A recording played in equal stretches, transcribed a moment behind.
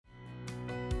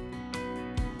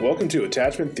Welcome to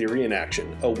Attachment Theory in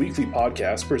Action, a weekly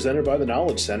podcast presented by the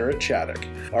Knowledge Center at Chaddock.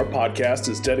 Our podcast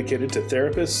is dedicated to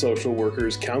therapists, social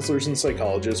workers, counselors, and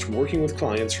psychologists working with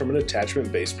clients from an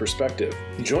attachment-based perspective.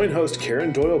 Join host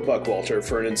Karen Doyle Buckwalter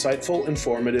for an insightful,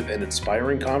 informative, and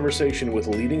inspiring conversation with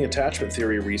leading attachment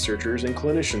theory researchers and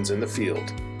clinicians in the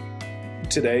field.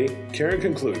 Today, Karen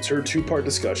concludes her two-part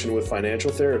discussion with financial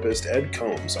therapist Ed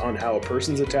Combs on how a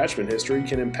person's attachment history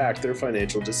can impact their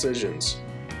financial decisions.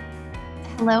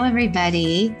 Hello,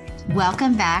 everybody.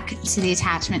 Welcome back to the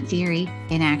Attachment Theory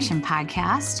in Action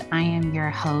podcast. I am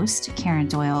your host, Karen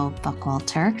Doyle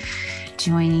Buckwalter,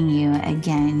 joining you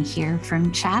again here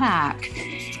from Chaddock.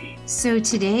 So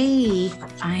today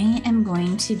I am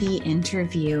going to be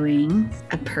interviewing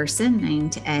a person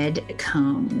named Ed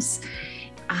Combs.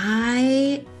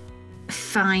 I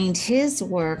find his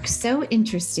work so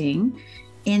interesting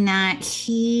in that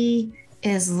he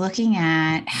is looking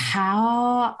at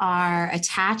how our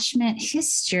attachment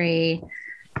history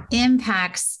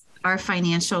impacts our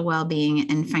financial well-being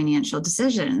and financial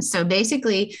decisions. So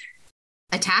basically,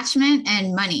 attachment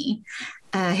and money.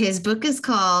 His book is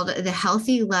called The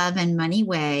Healthy Love and Money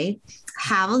Way: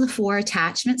 How the Four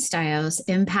Attachment Styles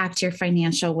Impact Your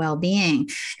Financial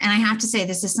Well-Being. And I have to say,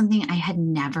 this is something I had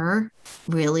never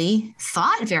really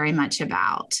thought very much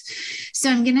about. So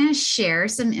I'm going to share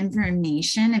some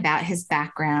information about his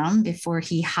background before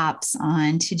he hops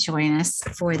on to join us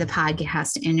for the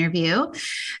podcast interview.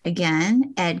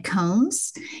 Again, Ed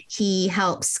Combs. He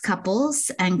helps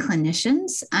couples and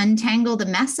clinicians untangle the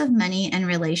mess of money and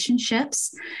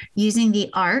relationships using the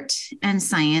art and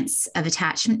science of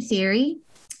attachment theory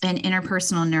and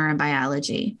interpersonal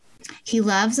neurobiology. He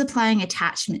loves applying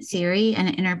attachment theory and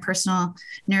interpersonal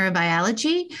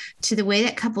neurobiology to the way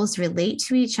that couples relate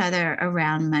to each other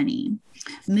around money,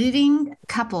 moving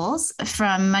couples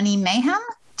from money mayhem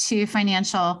to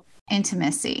financial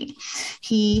intimacy.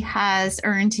 He has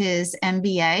earned his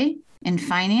MBA in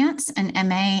finance, an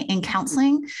MA in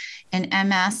counseling, an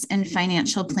MS in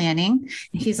financial planning.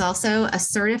 He's also a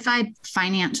certified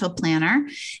financial planner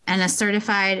and a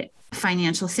certified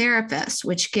financial therapist,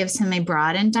 which gives him a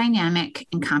broad and dynamic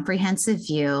and comprehensive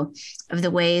view of the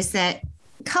ways that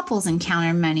couples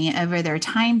encounter money over their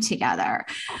time together.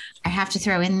 I have to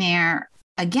throw in there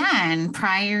again,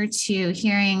 prior to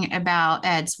hearing about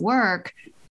Ed's work,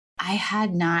 I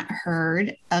had not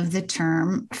heard of the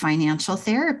term financial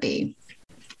therapy.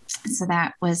 So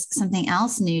that was something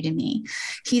else new to me.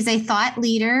 He's a thought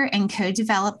leader and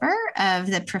co-developer of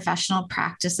the professional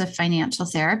practice of financial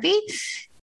therapy,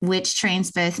 which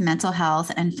trains both mental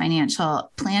health and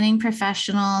financial planning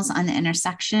professionals on the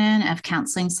intersection of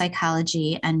counseling,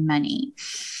 psychology, and money.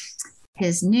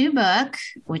 His new book,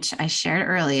 which I shared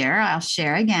earlier, I'll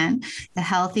share again, The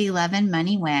Healthy Love and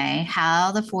Money Way: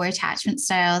 How the Four Attachment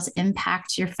Styles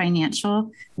Impact Your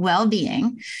Financial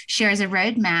Well-Being, shares a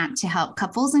roadmap to help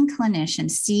couples and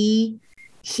clinicians see,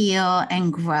 heal,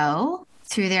 and grow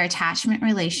through their attachment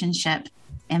relationship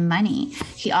and money.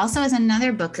 He also has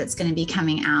another book that's going to be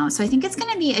coming out. So I think it's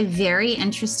going to be a very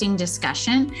interesting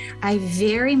discussion. I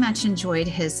very much enjoyed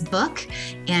his book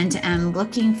and am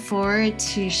looking forward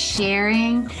to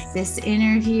sharing this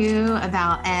interview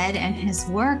about Ed and his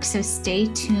work. So stay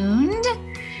tuned.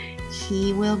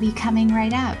 He will be coming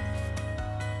right up.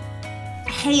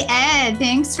 Hey, Ed,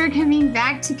 thanks for coming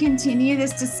back to continue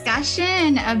this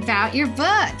discussion about your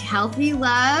book, Healthy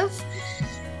Love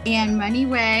and Money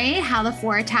Way: How the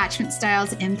Four Attachment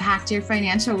Styles Impact Your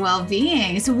Financial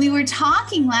Well-Being. So we were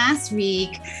talking last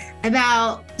week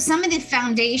about some of the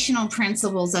foundational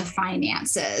principles of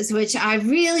finances, which I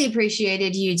really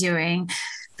appreciated you doing,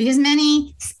 because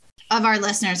many of our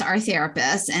listeners are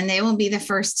therapists and they will be the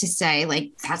first to say,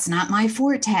 like, that's not my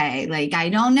forte. Like, I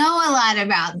don't know a lot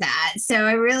about that. So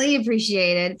I really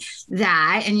appreciated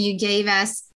that. And you gave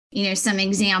us some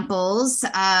examples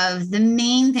of the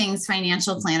main things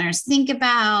financial planners think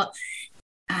about.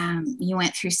 You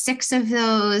went through 6 of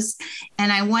those,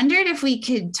 and I wondered if we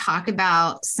could talk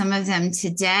about some of them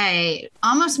today,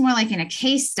 almost more like in a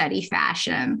case study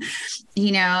fashion,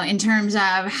 in terms of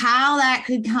how that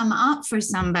could come up for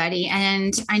somebody.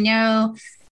 And I know,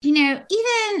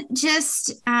 even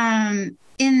just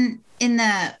in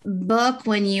the book,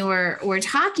 when you were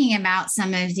talking about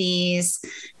some of these,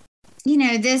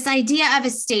 this idea of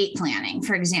estate planning,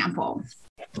 for example.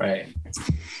 Right.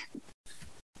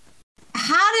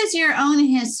 How does your own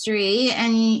history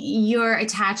and your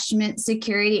attachment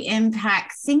security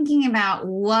impact thinking about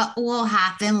what will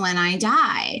happen when I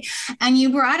die? And you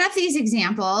brought up these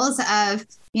examples of,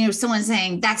 someone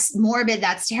saying that's morbid,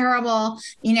 that's terrible.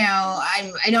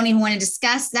 I don't even want to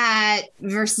discuss that,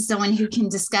 versus someone who can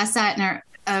discuss that and are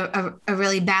a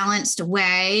really balanced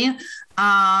way.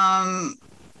 I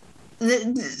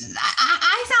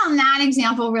found that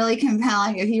example really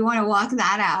compelling. If you want to walk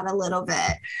that out a little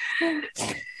bit.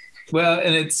 Well,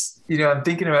 and it's, I'm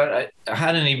thinking about, I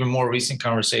had an even more recent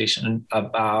conversation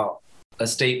about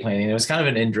estate planning. It was kind of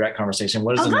an indirect conversation.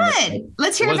 Good.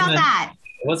 Let's hear about that.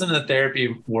 It wasn't in the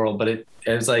therapy world, but it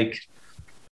was like,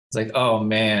 it's like, oh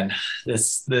man,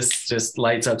 this just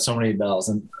lights up so many bells.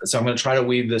 And so I'm going to try to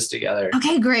weave this together.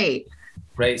 Okay, great.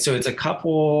 Right. So it's a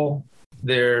couple,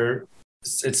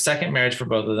 it's second marriage for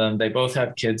both of them. They both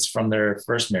have kids from their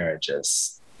first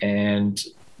marriages. And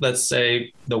let's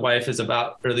say the wife is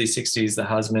about early 60s, the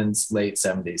husband's late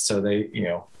 70s. So they,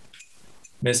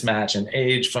 mismatch in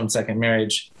age from second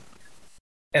marriage.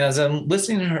 And as I'm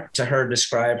listening to her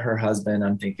describe her husband,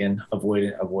 I'm thinking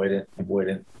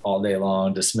avoidant all day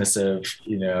long, dismissive,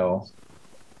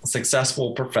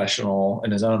 successful professional in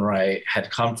his own right,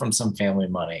 had come from some family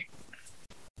money,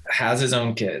 has his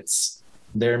own kids.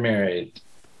 They're married.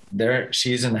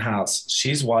 She's in the house.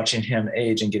 She's watching him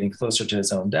age and getting closer to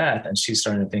his own death. And she's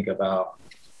starting to think about,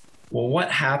 well,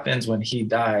 what happens when he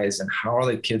dies and how are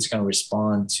the kids going to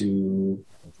respond to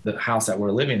the house that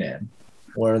we're living in?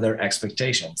 What are their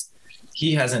expectations?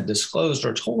 He hasn't disclosed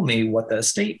or told me what the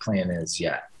estate plan is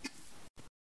yet.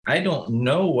 I don't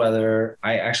know whether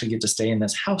I actually get to stay in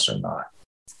this house or not.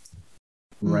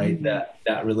 Right. Mm-hmm.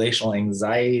 That relational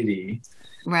anxiety.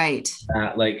 Right.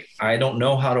 That I don't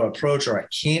know how to approach, or I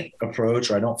can't approach,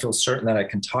 or I don't feel certain that I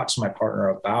can talk to my partner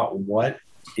about what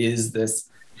is this,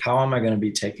 how am I going to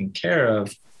be taken care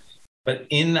of? But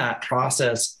in that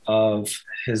process of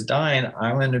his dying,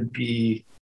 I'm going to be,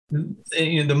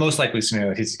 the most likely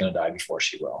scenario, he's going to die before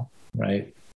she will.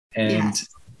 Right. And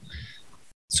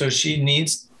so she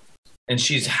needs, and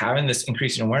she's having this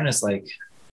increasing awareness,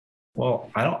 well,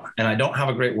 I don't have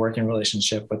a great working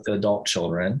relationship with the adult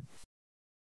children.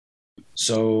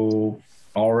 So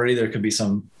already there could be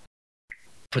some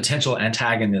potential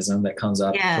antagonism that comes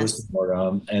up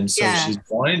post-mortem. And so she's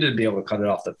wanting to be able to cut it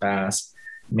off the past,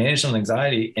 manage some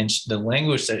anxiety. And the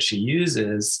language that she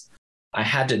uses, I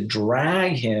had to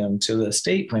drag him to the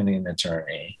estate planning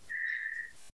attorney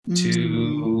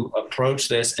to approach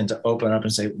this and to open up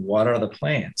and say, what are the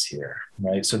plans here?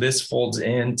 Right. So this folds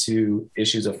into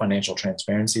issues of financial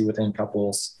transparency within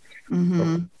couples.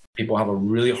 Mm-hmm. People have a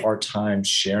really hard time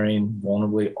sharing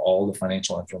vulnerably all the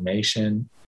financial information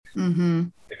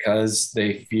because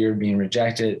they fear being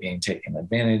rejected, being taken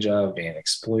advantage of, being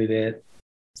exploited.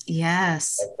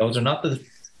 Yes. Those are not the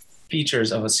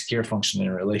features of a secure functioning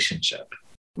relationship.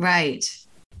 Right.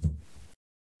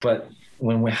 But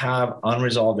when we have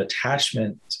unresolved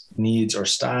attachment needs or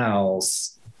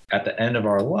styles at the end of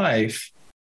our life,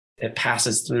 it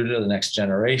passes through to the next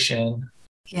generation.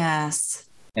 Yes.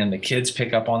 And the kids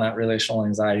pick up on that relational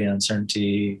anxiety and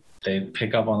uncertainty. They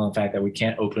pick up on the fact that we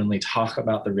can't openly talk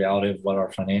about the reality of what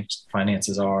our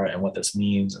finances are and what this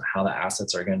means and how the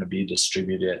assets are going to be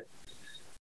distributed.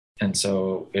 And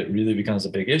so it really becomes a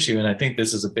big issue. And I think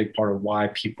this is a big part of why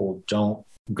people don't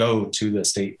go to the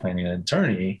estate planning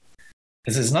attorney.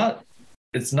 This is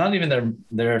it's not even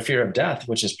their fear of death,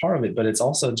 which is part of it, but it's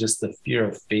also just the fear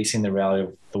of facing the reality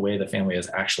of the way the family is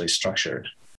actually structured.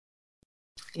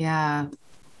 Yeah.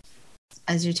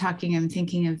 As you're talking, I'm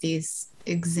thinking of these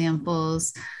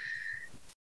examples.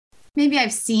 Maybe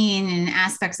I've seen in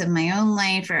aspects of my own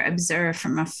life or observed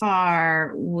from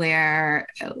afar where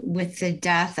with the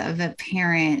death of a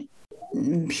parent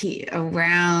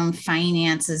around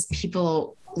finances,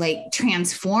 people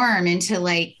transform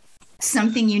into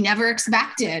something you never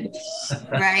expected.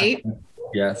 Right.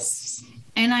 Yes.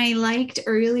 And I liked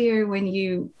earlier when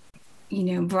you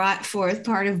brought forth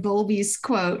part of Bowlby's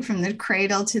quote, from the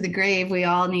cradle to the grave, we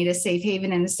all need a safe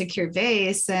haven and a secure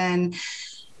base. And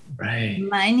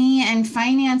money and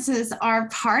finances are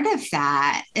part of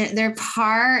that.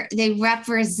 They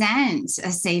represent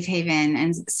a safe haven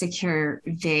and secure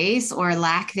base, or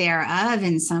lack thereof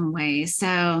in some way.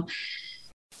 So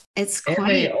it's quite. And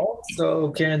they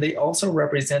also, Karen, they also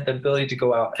represent the ability to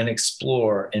go out and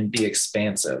explore and be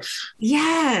expansive.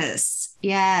 Yes,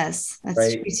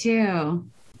 that's true too.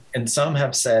 And some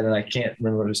have said, and I can't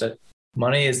remember who said,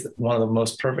 money is one of the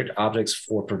most perfect objects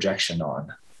for projection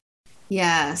on.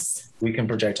 Yes. We can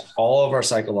project all of our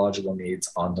psychological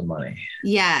needs onto money.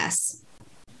 Yes.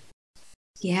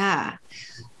 Yeah.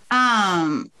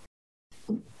 One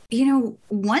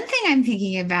thing I'm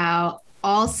thinking about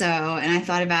also, and I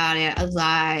thought about it a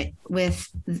lot with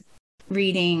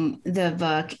reading the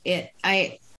book,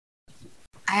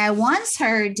 I once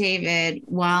heard David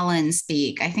Wallen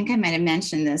speak. I think I might have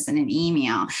mentioned this in an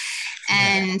email.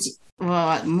 And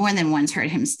well, more than once heard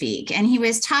him speak. And he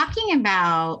was talking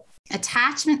about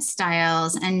attachment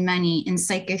styles and money in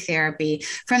psychotherapy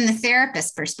from the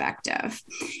therapist perspective.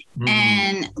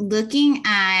 And looking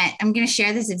at, I'm going to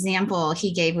share this example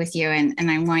he gave with you,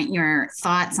 and I want your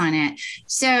thoughts on it.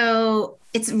 So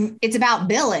it's about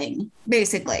billing,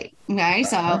 basically. Okay.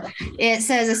 So it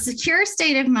says a secure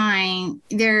state of mind,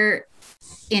 they're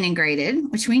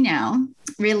integrated, which we know,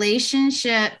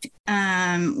 relationship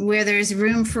where there's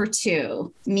room for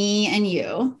two, me and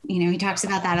you, he talks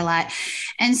about that a lot.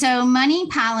 And so money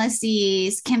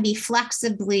policies can be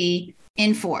flexibly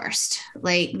enforced.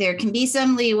 Like there can be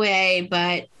some leeway,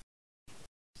 but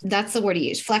that's the word he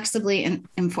used, flexibly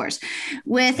enforced.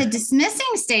 With a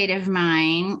dismissing state of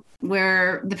mind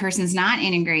where the person's not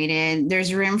integrated,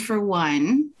 there's room for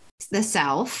one, the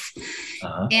self,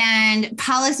 and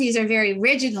policies are very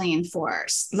rigidly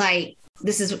enforced. Like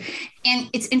this is, and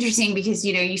it's interesting because,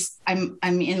 I'm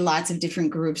in lots of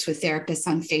different groups with therapists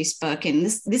on Facebook, and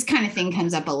this kind of thing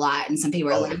comes up a lot. And some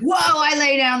people are like, whoa, I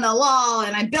lay down the law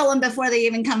and I bill them before they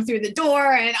even come through the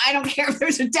door. And I don't care if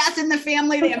there's a death in the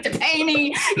family, they have to pay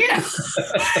me, And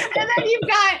then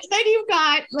you've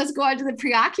got, let's go on to the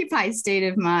preoccupied state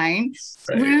of mind,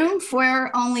 right. Room for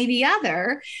only the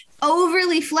other.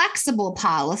 Overly flexible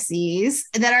policies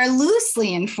that are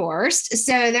loosely enforced.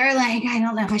 So they're like, I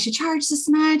don't know if I should charge this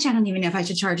much. I don't even know if I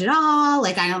should charge at all.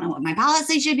 Like, I don't know what my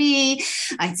policy should be.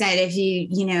 I said, if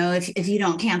you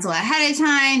don't cancel ahead of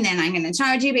time, then I'm going to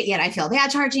charge you. But yet I feel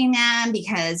bad charging them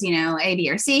because, A,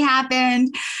 B, or C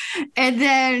happened. And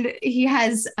then he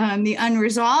has the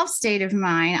unresolved state of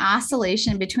mind,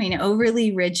 oscillation between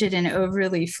overly rigid and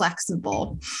overly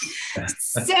flexible.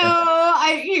 So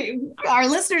our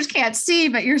listeners can't see,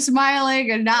 but you're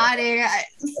smiling and nodding.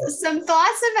 Some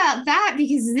thoughts about that,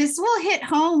 because this will hit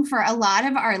home for a lot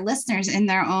of our listeners in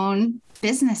their own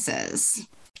businesses.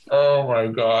 Oh my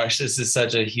gosh, this is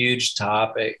such a huge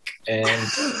topic. And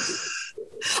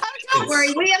don't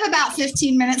worry, we have about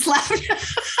 15 minutes left.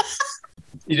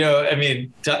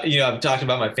 I've talked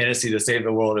about my fantasy to save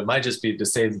the world. It might just be to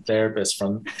save the therapist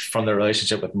from their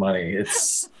relationship with money.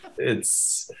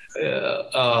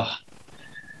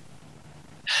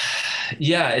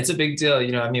 Yeah, it's a big deal.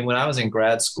 When I was in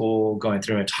grad school going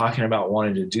through and talking about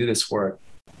wanting to do this work,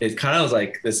 it kind of was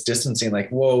like this distancing, like,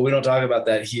 whoa, we don't talk about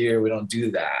that here. We don't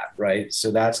do that. Right.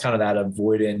 So that's kind of that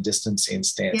avoidant distancing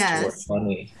stance towards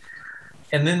money.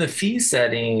 And then the fee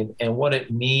setting and what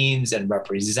it means and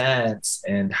represents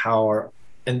and how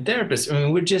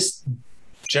therapists, we're just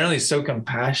generally so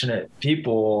compassionate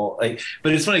people,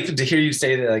 but it's funny to hear you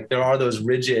say that, there are those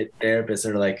rigid therapists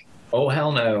that are like, oh,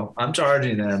 hell no, I'm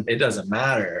charging them. It doesn't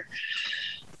matter.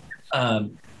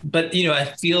 But I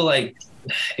feel like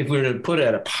if we were to put it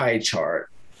at a pie chart,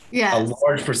 a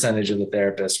large percentage of the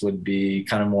therapists would be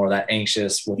kind of more that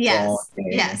anxious, withdrawing,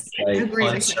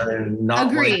 uncertain,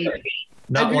 not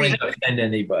wanting to offend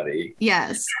anybody.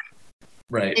 Yes.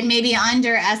 Right. And maybe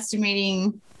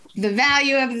underestimating the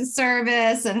value of the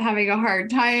service and having a hard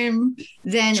time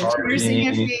then charging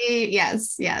a fee.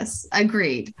 Yes.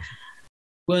 Agreed.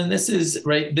 Well, and this is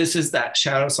that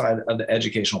shadow side of the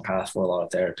educational path for a lot of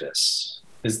therapists,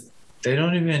 is they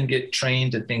don't even get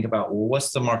trained to think about, well,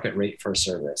 what's the market rate for a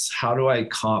service? How do I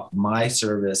comp my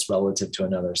service relative to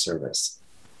another service?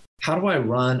 How do I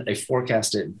run a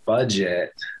forecasted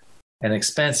budget and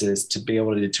expenses to be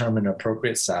able to determine an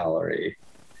appropriate salary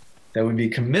that would be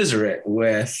commensurate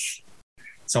with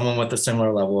someone with a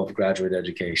similar level of graduate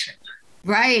education?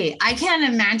 Right. I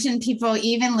can't imagine people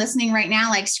even listening right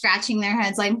now, scratching their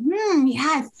heads like,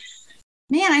 yeah,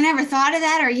 man, I never thought of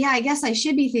that. Or, yeah, I guess I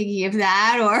should be thinking of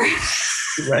that. Or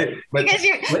right. Because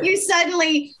you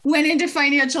suddenly went into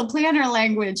financial planner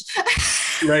language.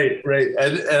 Right.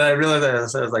 And I realized that.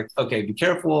 So I was like, okay, be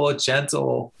careful,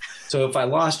 gentle. So if I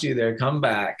lost you there, come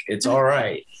back. It's all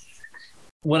right.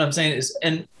 What I'm saying is,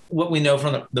 and what we know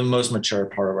from the most mature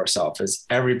part of ourselves is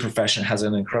every profession has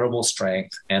an incredible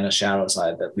strength and a shadow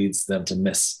side that leads them to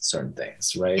miss certain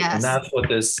things, right? Yes. And that's what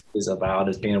this is about,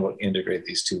 is being able to integrate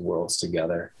these two worlds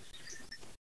together.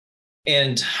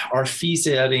 And our fee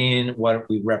setting, what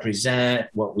we represent,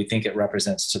 what we think it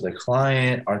represents to the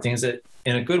client, are things that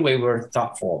in a good way we're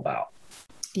thoughtful about.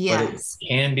 Yes. But it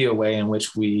can be a way in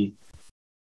which we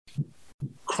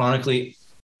chronically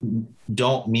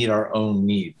don't meet our own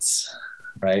needs.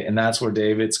 Right. And that's where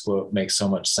David's quote makes so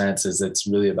much sense, is it's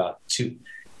really about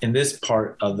in this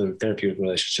part of the therapeutic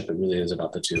relationship, it really is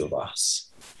about the two of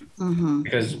us. Mm-hmm.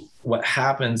 Because what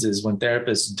happens is when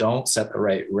therapists don't set the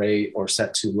right rate or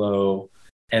set too low,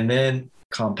 and then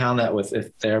compound that with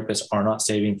if therapists are not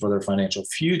saving for their financial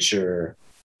future.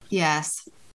 Yes.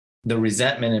 the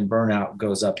resentment and burnout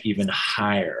goes up even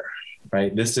higher,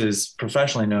 right? This is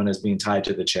professionally known as being tied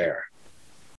to the chair.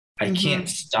 I can't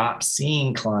stop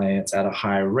seeing clients at a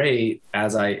high rate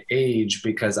as I age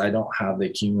because I don't have the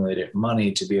accumulated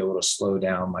money to be able to slow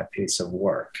down my pace of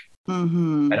work.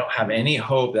 I don't have any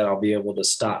hope that I'll be able to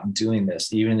stop doing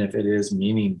this, even if it is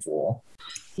meaningful.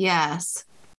 Yes.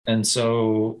 And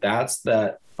so that's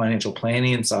that financial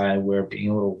planning side, where being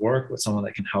able to work with someone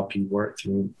that can help you work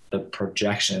through the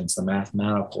projections, the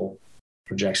mathematical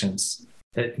projections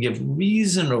that give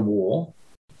reasonable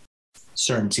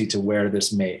certainty to where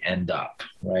this may end up,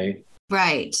 right?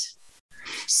 Right.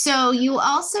 So you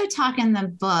also talk in the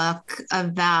book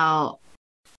about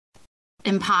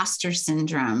imposter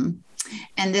syndrome.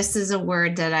 And this is a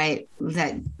word that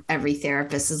every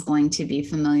therapist is going to be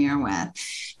familiar with.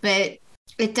 But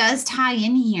it does tie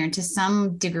in here to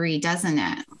some degree, doesn't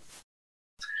it?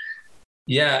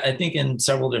 Yeah, I think in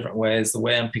several different ways. The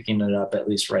way I'm picking it up, at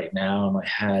least right now in my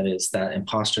head, is that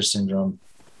imposter syndrome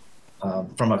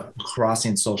from a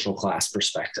crossing social class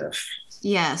perspective.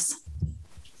 Yes.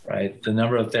 Right. The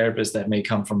number of therapists that may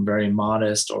come from very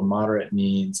modest or moderate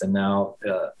means, and now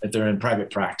if they're in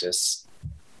private practice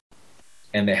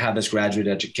and they have this graduate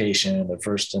education, the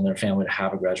first in their family to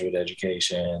have a graduate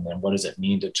education, and what does it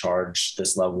mean to charge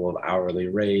this level of hourly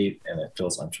rate? And it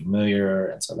feels unfamiliar.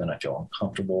 And so then I feel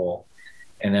uncomfortable.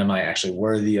 And am I actually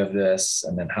worthy of this?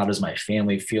 And then how does my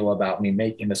family feel about me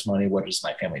making this money? What does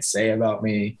my family say about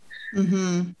me?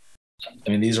 I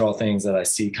mean, these are all things that I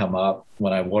see come up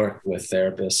when I work with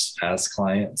therapists as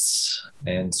clients.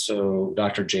 And so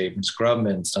Dr. James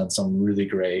Grubman's done some really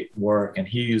great work, and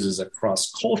he uses a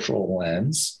cross-cultural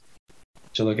lens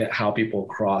to look at how people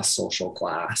cross social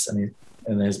class. And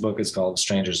his book is called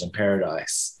Strangers in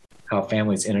Paradise, How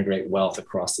Families Integrate Wealth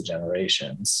Across the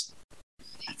Generations.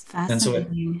 That's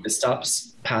fascinating. And so it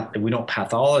stops, we don't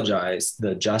pathologize the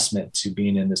adjustment to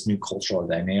being in this new cultural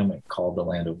dynamic called the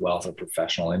land of wealth or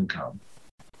professional income.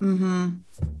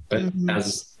 But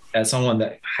as someone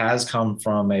that has come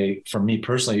from for me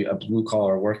personally, a blue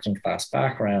collar working class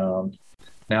background,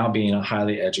 now being a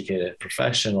highly educated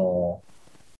professional,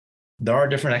 there are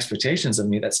different expectations of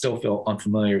me that still feel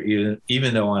unfamiliar,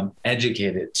 even though I'm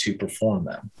educated to perform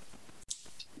them.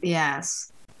 Yes.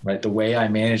 Right. The way I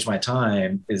manage my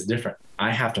time is different.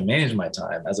 I have to manage my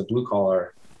time. As a blue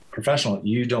collar professional,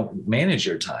 you don't manage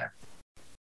your time.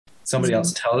 Somebody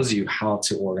else tells you how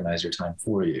to organize your time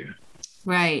for you.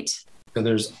 Right. So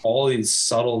there's all these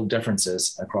subtle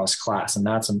differences across class. And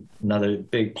that's another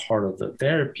big part of the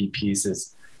therapy piece,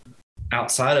 is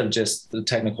outside of just the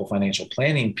technical financial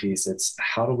planning piece. It's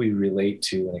how do we relate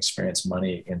to and experience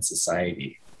money in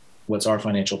society? What's our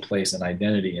financial place and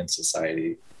identity in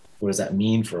society? What does that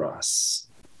mean for us?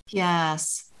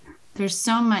 Yes. There's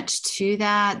so much to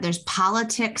that. There's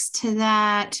politics to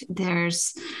that.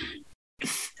 There's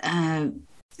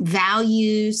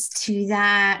values to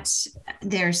that.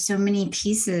 There's so many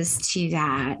pieces to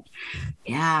that.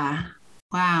 Yeah.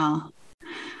 Wow.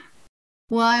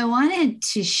 Well, I wanted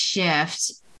to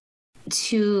shift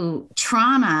to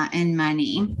trauma and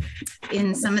money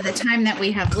in some of the time that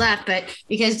we have left, but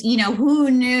because,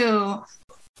 who knew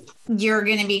you're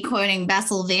going to be quoting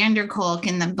Bessel van der Kolk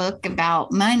in the book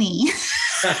about money.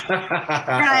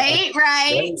 Right.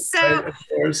 So,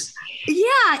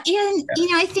 yeah. And,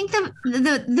 I think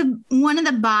the one of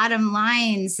the bottom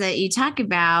lines that you talk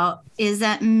about is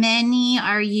that many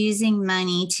are using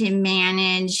money to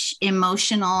manage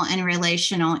emotional and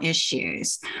relational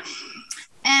issues.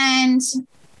 And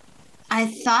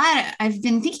I've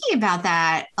been thinking about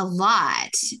that a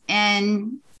lot.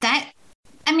 And that,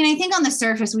 I think on the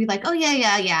surface, we like, oh,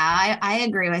 yeah, I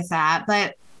agree with that.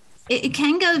 But it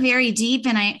can go very deep.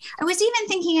 And I was even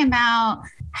thinking about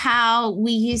how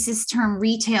we use this term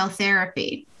retail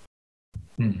therapy.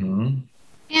 And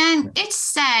it's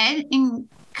said in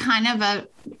kind of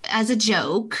as a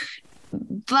joke,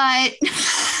 but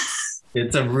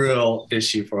it's a real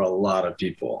issue for a lot of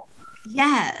people.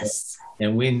 Yes.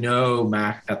 And we know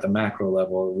at the macro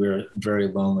level, we're a very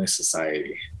lonely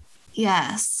society.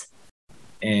 Yes.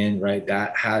 And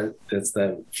that's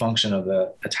the function of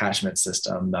the attachment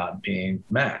system not being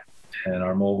met. And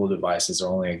our mobile devices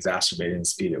are only exacerbating the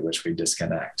speed at which we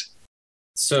disconnect.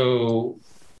 So,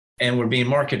 and we're being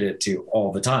marketed to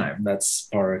all the time. That's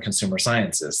part of consumer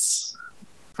sciences.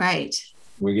 Right.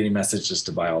 We're getting messages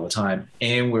to buy all the time.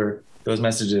 And those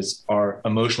messages are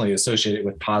emotionally associated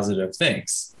with positive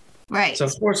things. Right. So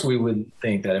of course we would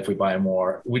think that if we buy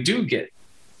more, we do get.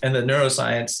 And the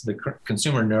neuroscience, the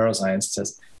consumer neuroscience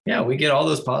says, yeah, we get all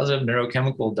those positive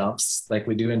neurochemical dumps like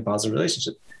we do in positive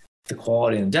relationships. The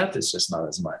quality and depth is just not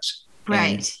as much.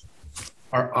 Right.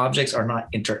 our objects are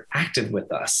not interactive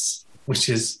with us, which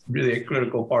is really a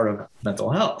critical part of mental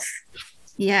health.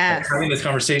 Yes. Having this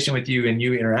conversation with you and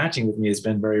you interacting with me has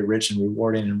been very rich and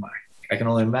rewarding. And I can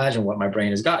only imagine what my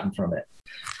brain has gotten from it.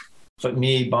 But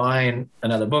me buying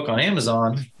another book on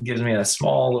Amazon gives me a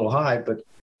small little high, but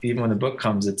even when the book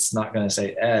comes, it's not going to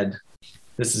say, Ed,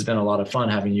 this has been a lot of fun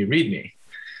having you read me.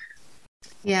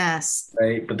 Yes.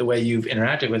 Right. But the way you've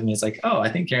interacted with me, it's like, oh, I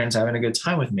think Karen's having a good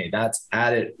time with me. That's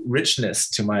added richness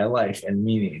to my life and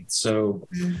meaning. So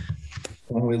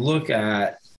when we look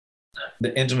at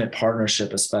the intimate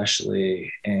partnership,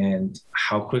 especially, and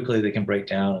how quickly they can break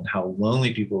down and how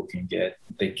lonely people can get,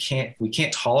 we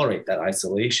can't tolerate that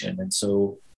isolation. And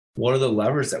so what are the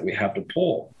levers that we have to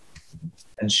pull?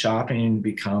 And shopping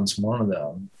becomes one of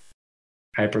them.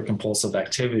 Hyper-compulsive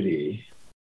activity,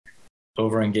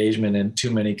 over-engagement in too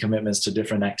many commitments to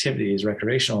different activities,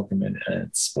 recreational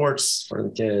commitments, sports for the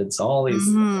kids, all these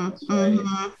things, right?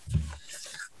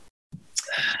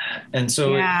 And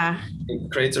so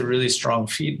it creates a really strong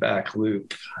feedback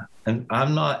loop. And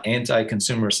I'm not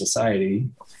anti-consumer society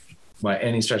by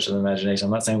any stretch of the imagination.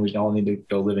 I'm not saying we all need to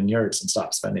go live in yurts and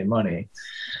stop spending money.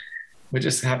 We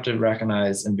just have to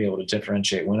recognize and be able to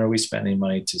differentiate, when are we spending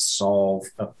money to solve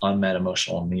unmet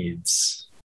emotional needs?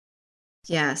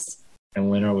 Yes. And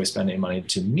when are we spending money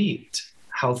to meet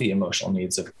healthy emotional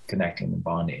needs of connecting and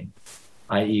bonding?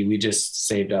 I.e., we just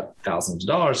saved up thousands of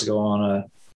dollars to go on a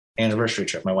anniversary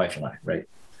trip, my wife and I, right?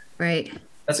 Right.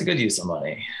 That's a good use of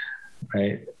money,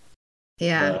 right?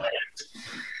 Yeah.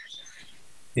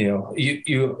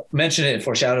 You mentioned it,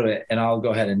 foreshadowed it, and I'll go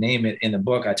ahead and name it. In the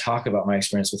book, I talk about my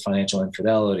experience with financial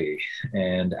infidelity.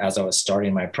 And as I was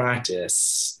starting my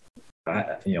practice,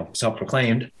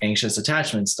 self-proclaimed anxious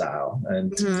attachment style.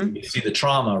 And you see the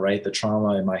trauma, right? The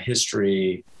trauma in my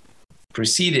history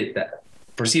preceded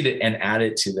and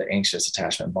added to the anxious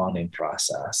attachment bonding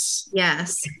process.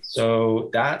 Yes. So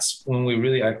that's when we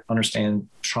really understand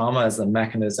trauma as the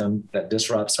mechanism that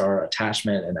disrupts our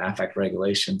attachment and affect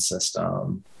regulation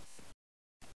system,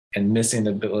 and missing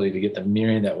the ability to get the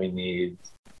mirroring that we need.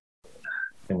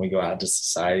 And we go out to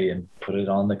society and put it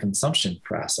on the consumption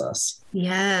process.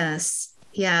 Yes.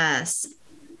 Yes.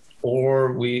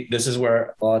 Or this is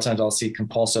where a lot of times I'll see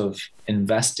compulsive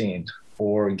investing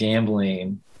or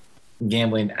gambling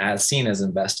as seen as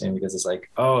investing, because it's like,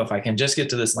 oh, if I can just get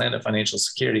to this land of financial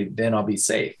security, then I'll be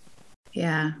safe.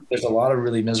 Yeah. There's a lot of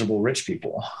really miserable rich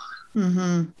people.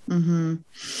 And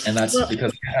that's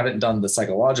because we haven't done the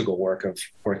psychological work of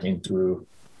working through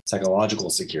psychological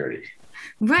security.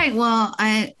 Right. Well,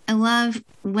 I love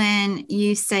when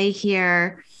you say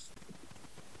here,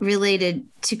 related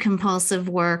to compulsive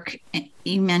work,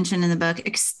 you mentioned in the book,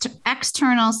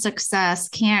 external success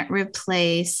can't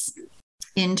replace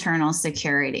internal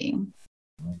security.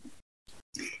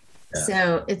 Yeah.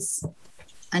 So it's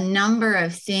a number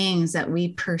of things that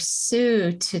we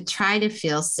pursue to try to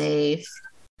feel safe,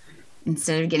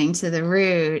 instead of getting to the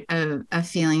root of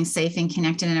feeling safe and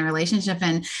connected in a relationship.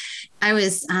 And I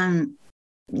was,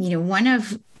 one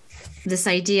of this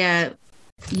idea,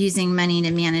 using money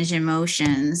to manage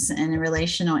emotions and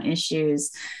relational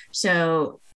issues.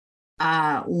 So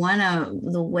one of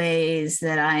the ways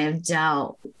that I have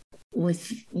dealt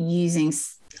with using,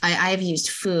 I have used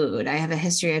food. I have a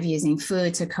history of using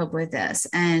food to cope with this.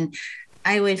 And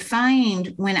I would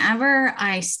find whenever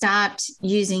I stopped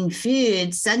using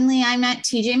food, suddenly I'm at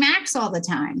TJ Maxx all the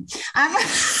time.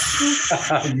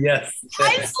 Yes.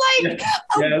 It's like,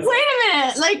 yes. Wait a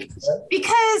minute. Like,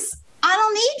 because I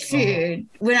don't need food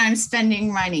when I'm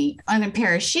spending money on a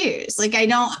pair of shoes. Like I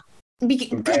don't,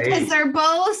 because they're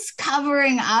both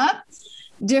covering up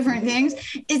different things.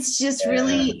 It's just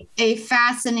really a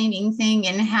fascinating thing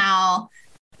in how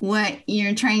what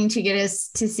you're trying to get us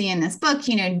to see in this book,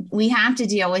 we have to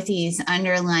deal with these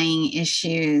underlying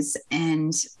issues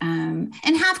and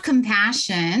have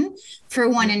compassion for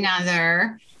one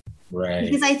another. Right.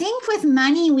 Because I think with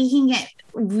money, we can get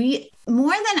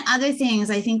more than other things.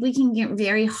 I think we can get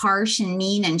very harsh and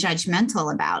mean and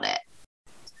judgmental about it.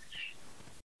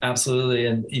 Absolutely.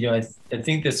 And, I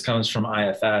think this comes from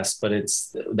IFS, but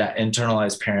it's that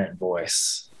internalized parent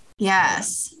voice.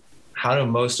 Yes. How do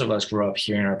most of us grow up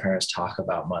hearing our parents talk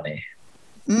about money?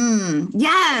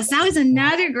 Yes. That was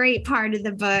another great part of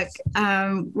the book,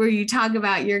 where you talk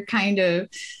about your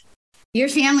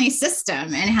family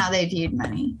system and how they viewed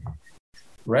money.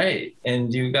 Right.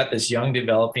 And you've got this young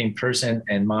developing person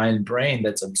and mind brain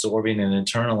that's absorbing and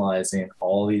internalizing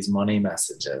all these money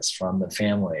messages from the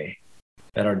family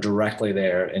that are directly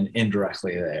there and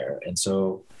indirectly there. And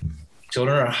so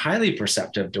Children are highly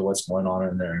perceptive to what's going on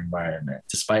in their environment,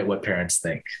 despite what parents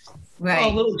think. Right. Oh,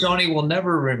 little Johnny will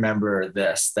never remember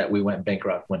this, that we went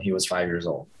bankrupt when he was 5 years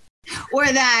old. Or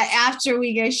that after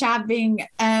we go shopping,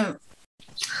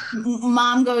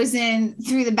 mom goes in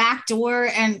through the back door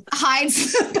and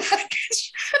hides the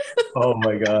package. Oh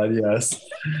my God, yes.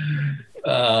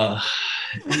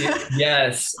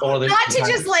 Yes. Or not to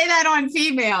just lay that on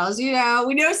females, we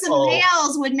know some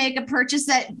males would make a purchase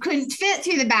that couldn't fit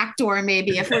through the back door,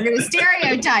 maybe, if we're going to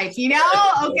stereotype,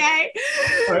 okay.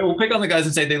 All right, we'll pick on the guys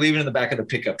and say they leave it in the back of the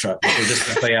pickup truck. We're just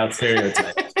going to play out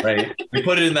stereotypes, right? We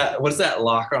put it in that, what's that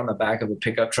locker on the back of the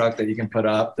pickup truck that you can put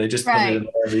up? They just put it in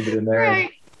there, leave it in there.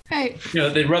 Right.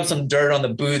 They rub some dirt on the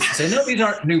boots and say, no, these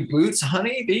aren't new boots,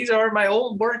 honey. These are my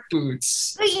old work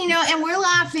boots. But, and we're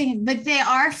laughing, but they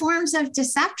are forms of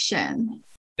deception.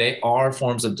 They are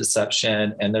forms of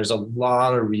deception. And there's a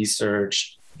lot of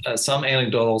research, some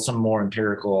anecdotal, some more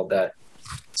empirical, that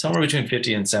somewhere between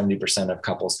 50 and 70% of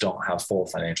couples don't have full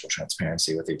financial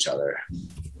transparency with each other.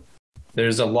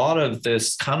 There's a lot of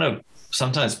this kind of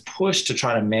sometimes push to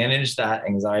try to manage that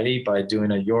anxiety by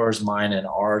doing a yours, mine, and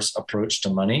ours approach to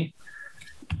money.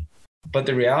 But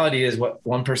the reality is what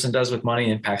one person does with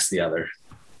money impacts the other.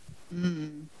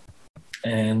 Mm.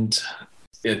 And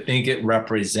I think it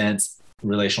represents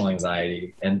relational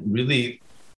anxiety and really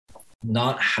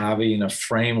not having a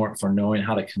framework for knowing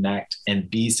how to connect and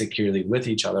be securely with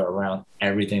each other around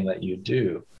everything that you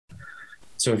do.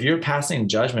 So if you're passing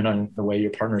judgment on the way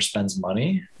your partner spends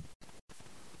money,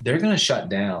 they're going to shut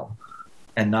down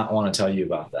and not want to tell you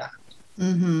about that.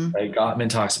 Mm-hmm. Right? Gottman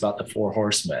talks about the 4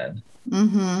 horsemen.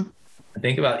 Mm-hmm.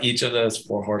 Think about each of those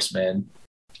 4 horsemen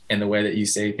and the way that you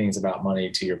say things about money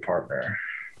to your partner.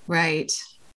 Right.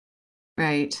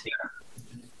 Yeah.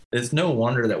 It's no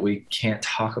wonder that we can't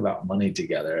talk about money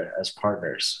together as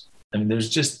partners. I mean, there's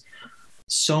just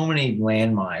so many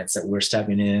landmines that we're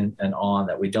stepping in and on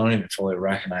that we don't even fully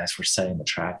recognize we're setting the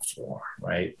trap for,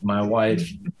 right? My wife,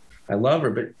 I love her,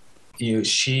 but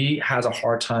she has a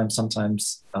hard time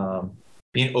sometimes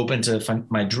being open to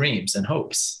my dreams and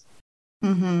hopes.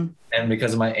 Mm-hmm. And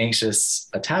because of my anxious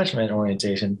attachment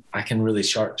orientation, I can really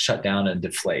shut down and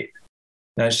deflate.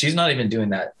 Now, she's not even doing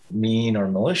that mean or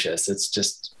malicious. It's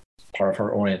just part of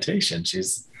her orientation.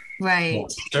 She's more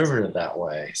conservative that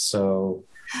way. So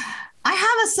I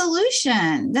have a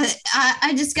solution that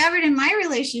I discovered in my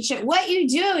relationship. What you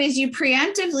do is you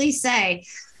preemptively say,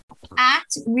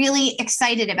 act really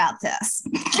excited about this.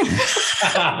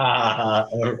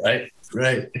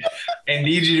 Right. I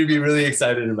need you to be really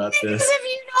excited about this. Because if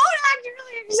you don't act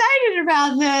really excited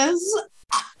about this,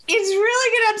 it's really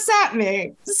going to upset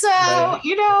me. So,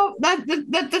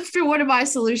 that's been one of my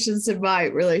solutions in my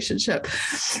relationship.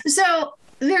 So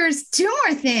there's 2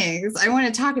 more things I want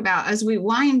to talk about as we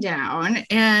wind down.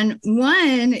 And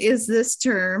one is this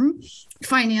term,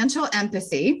 financial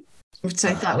empathy, which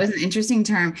I thought was an interesting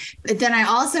term. But then I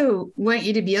also want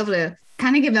you to be able to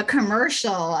kind of give a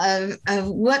commercial of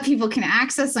what people can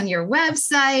access on your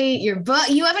website, your book.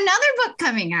 You have another book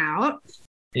coming out.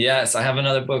 Yes, I have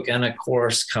another book and a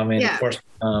course coming,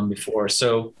 before.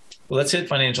 So let's hit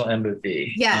financial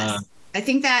empathy. Yes. I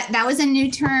think that was a new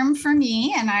term for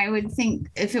me. And I would think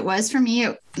if it was for me,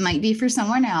 it might be for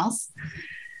someone else.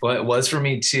 Well, it was for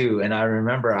me too. And I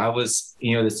remember I was,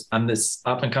 I'm this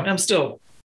up and coming, I'm still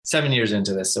 7 years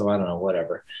into this. So I don't know,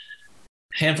 whatever.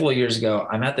 Handful of years ago,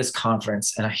 I'm at this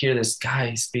conference and I hear this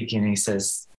guy speaking and he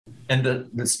says, and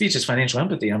the speech is financial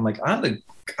empathy. I'm like,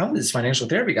 I'm this financial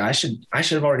therapy guy. I should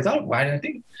have already thought, why didn't I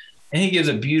think? And he gives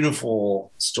a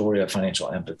beautiful story of financial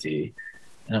empathy.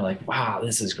 And I'm like, wow,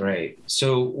 this is great.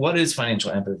 So what is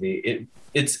financial empathy?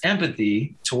 It's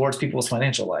empathy towards people's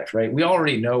financial life, right? We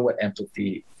already know what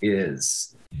empathy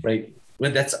is, right?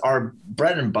 That's our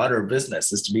bread and butter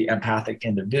business, is to be empathic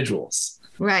individuals.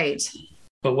 Right.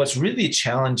 But what's really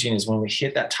challenging is when we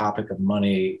hit that topic of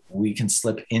money, we can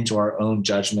slip into our own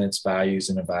judgments, values,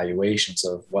 and evaluations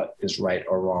of what is right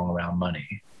or wrong around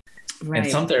money. Right.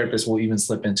 And some therapists will even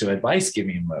slip into advice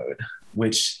giving mode,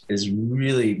 which is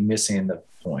really missing the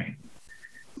point.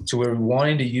 So we're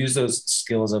wanting to use those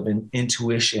skills of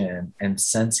intuition and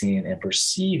sensing and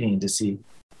perceiving to see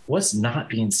what's not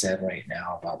being said right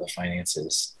now about the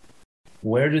finances.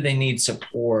 Where do they need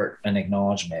support and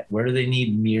acknowledgement? Where do they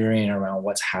need mirroring around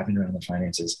what's happening around the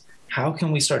finances? How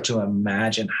can we start to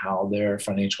imagine how their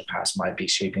financial past might be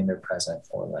shaping their present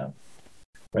for them?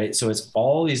 Right. So it's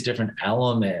all these different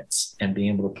elements and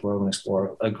being able to probe and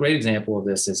explore. A great example of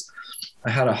this is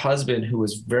I had a husband who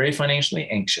was very financially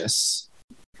anxious.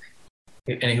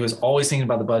 And he was always thinking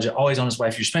about the budget, always on his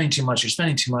wife, you're spending too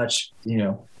much,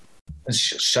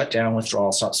 shut down,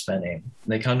 withdrawal, stop spending.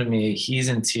 They come to me, he's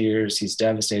in tears, he's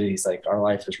devastated. He's like, our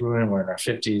life is ruined. We're in our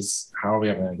 50s. How are we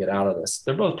ever going to get out of this?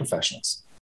 They're both professionals.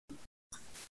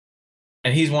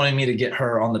 And he's wanting me to get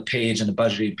her on the page and the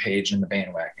budgeting page in the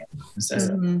bandwagon. I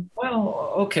said,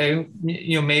 well, okay,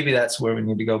 maybe that's where we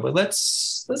need to go. But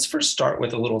let's first start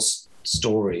with a little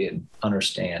story and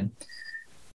understand.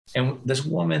 And this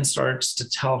woman starts to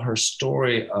tell her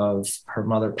story of her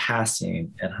mother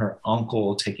passing and her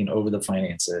uncle taking over the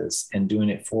finances and doing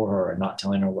it for her and not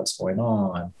telling her what's going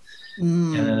on.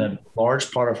 And then a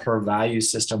large part of her value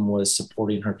system was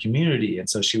supporting her community. And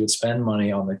so she would spend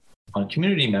money on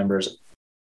community members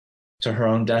to her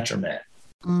own detriment.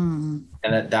 And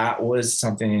that was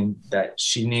something that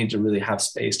she needed to really have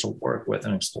space to work with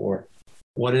and explore.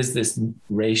 What is this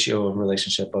ratio of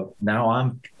relationship of now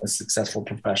I'm a successful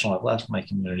professional, I've left my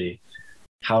community.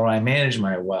 How do I manage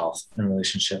my wealth and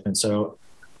relationship? And so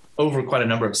over quite a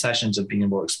number of sessions of being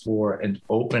able to explore and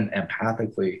open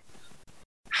empathically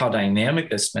how dynamic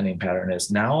this spending pattern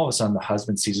is, now all of a sudden the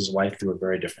husband sees his wife through a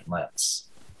very different lens.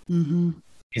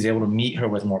 He's able to meet her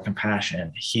with more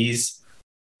compassion.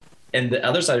 And the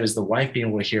other side is the wife being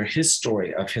able to hear his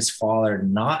story of his father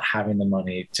not having the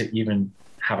money to even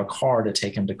have a car to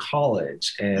take him to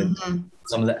college and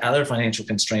some of the other financial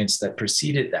constraints that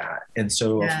preceded that. And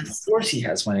so of course he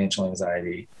has financial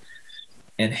anxiety,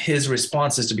 and his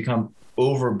response is to become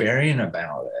overbearing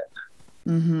about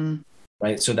it.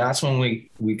 Right. So that's when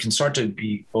we can start to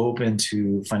be open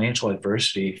to financial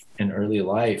adversity in early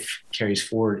life carries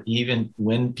forward, even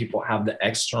when people have the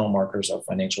external markers of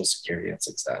financial security and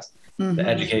success. The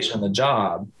education and the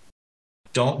job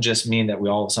don't just mean that we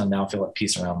all of a sudden now feel at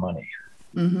peace around money.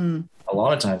 A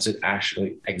lot of times it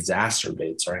actually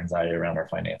exacerbates our anxiety around our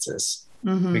finances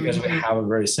because we have a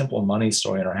very simple money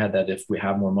story in our head that if we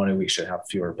have more money, we should have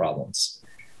fewer problems.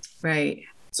 Right.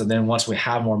 So then once we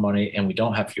have more money and we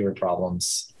don't have fewer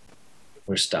problems,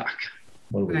 we're stuck.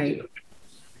 What do we do?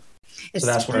 So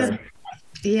that's where...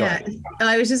 Yeah.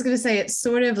 I was just going to say, it's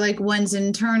sort of like one's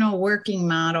internal working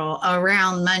model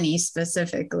around money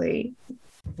specifically.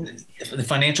 The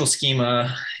financial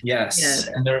schema, yes.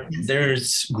 And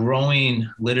there's growing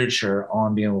literature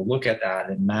on being able to look at that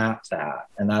and map that.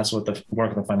 And that's what the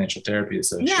work of the Financial Therapy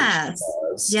Association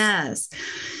does. Yes.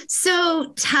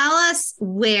 So tell us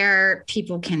where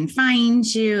people can find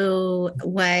you,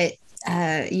 what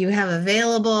you have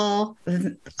available.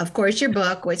 Of course, your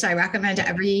book, which I recommend to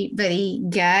everybody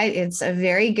get. It's a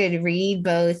very good read,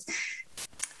 both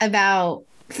about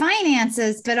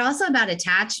finances, but also about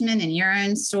attachment and your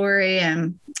own story.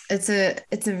 And it's a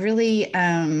really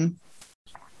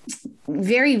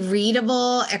very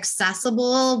readable,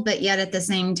 accessible, but yet at the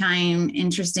same time,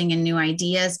 interesting and new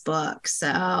ideas book.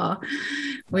 So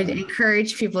would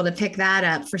encourage people to pick that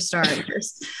up for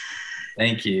starters.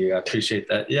 Thank you. I appreciate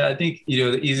that. Yeah, I think,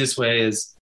 the easiest way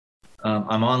is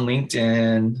I'm on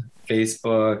LinkedIn,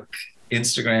 Facebook,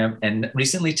 Instagram, and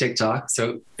recently TikTok.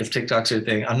 So if TikTok's your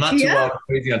thing, I'm not too well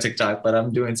crazy on TikTok, but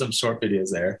I'm doing some short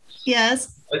videos there.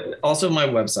 Yes. But also my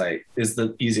website is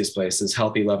the easiest place, is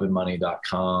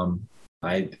healthyloveandmoney.com.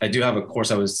 I do have a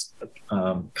course I was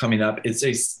coming up. It's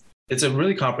a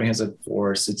really comprehensive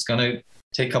course. It's going to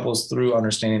take couples through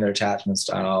understanding their attachment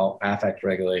style, affect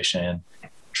regulation,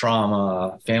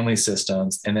 trauma, family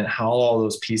systems, and then how all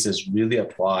those pieces really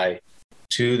apply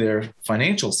to their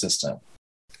financial system.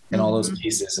 And all those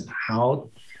pieces, and how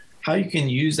you can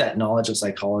use that knowledge of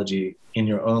psychology in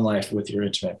your own life with your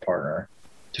intimate partner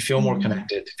to feel more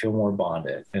connected, to feel more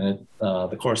bonded. And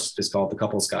the course is called The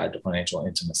Couple's Guide to Financial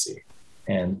Intimacy.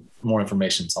 And more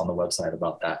information is on the website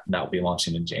about that. And that will be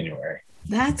launching in January.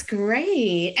 That's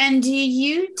great. And do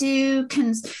you do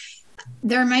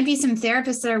there might be some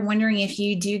therapists that are wondering if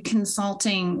you do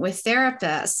consulting with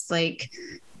therapists. Like,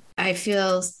 I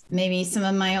feel maybe some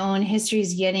of my own history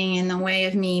is getting in the way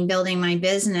of me building my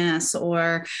business,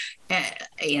 or, I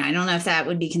don't know if that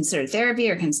would be considered therapy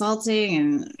or consulting.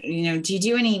 And, do you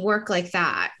do any work like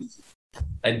that?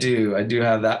 I do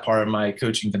have that part of my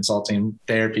coaching, consulting,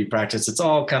 therapy practice. It's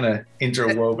all kind of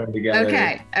interwoven together.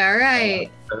 Okay. All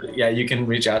right. Yeah, you can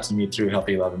reach out to me through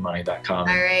healthyloveandmoney.com.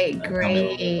 All right.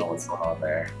 Great. What's going on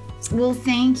there. Well,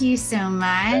 thank you so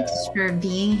much for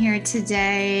being here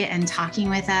today and talking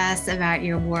with us about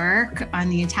your work on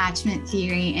the Attachment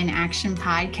Theory in Action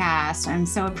podcast. I'm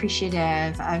so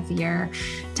appreciative of your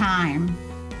time.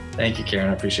 Thank you,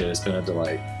 Karen. I appreciate it. It's been a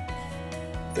delight.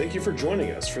 Thank you for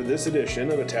joining us for this edition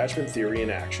of Attachment Theory in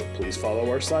Action. Please follow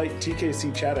our site,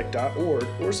 tkcchaddock.org,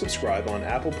 or subscribe on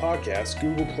Apple Podcasts,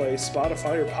 Google Play,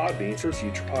 Spotify, or Podbean for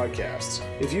future podcasts.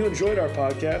 If you enjoyed our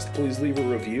podcast, please leave a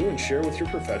review and share with your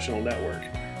professional network.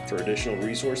 For additional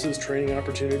resources, training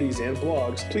opportunities, and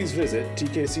blogs, please visit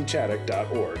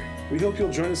tkcchaddock.org. We hope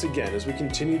you'll join us again as we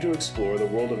continue to explore the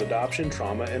world of adoption,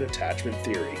 trauma, and attachment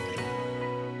theory.